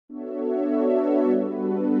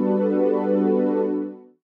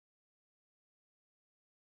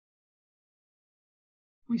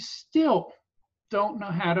we still don't know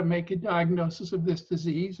how to make a diagnosis of this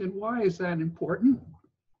disease. And why is that important?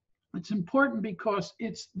 It's important because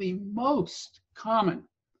it's the most common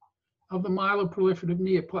of the myeloproliferative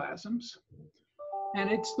neoplasms. And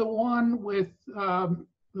it's the one with the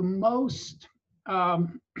most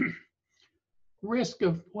risk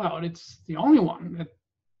of, well, it's the only one that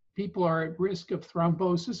people are at risk of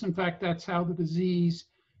thrombosis. In fact, that's how the disease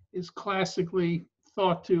is classically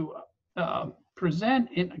thought to present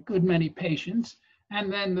in a good many patients.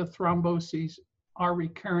 And then the thromboses are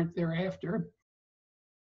recurrent thereafter.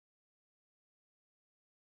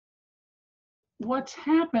 What's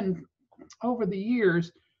happened over the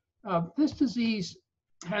years, this disease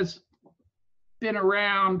has been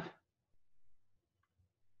around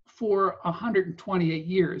for 128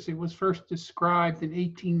 years. It was first described in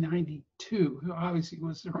 1892. Obviously, it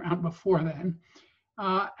was around before then.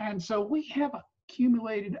 And so we have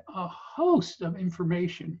accumulated a host of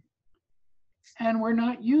information, and we're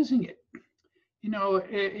not using it. You know,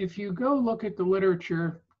 if you go look at the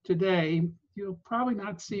literature today, you'll probably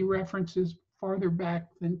not see references farther back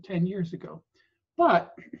than 10 years ago.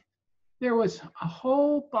 But there was a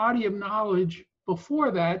whole body of knowledge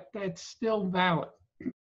before that that's still valid.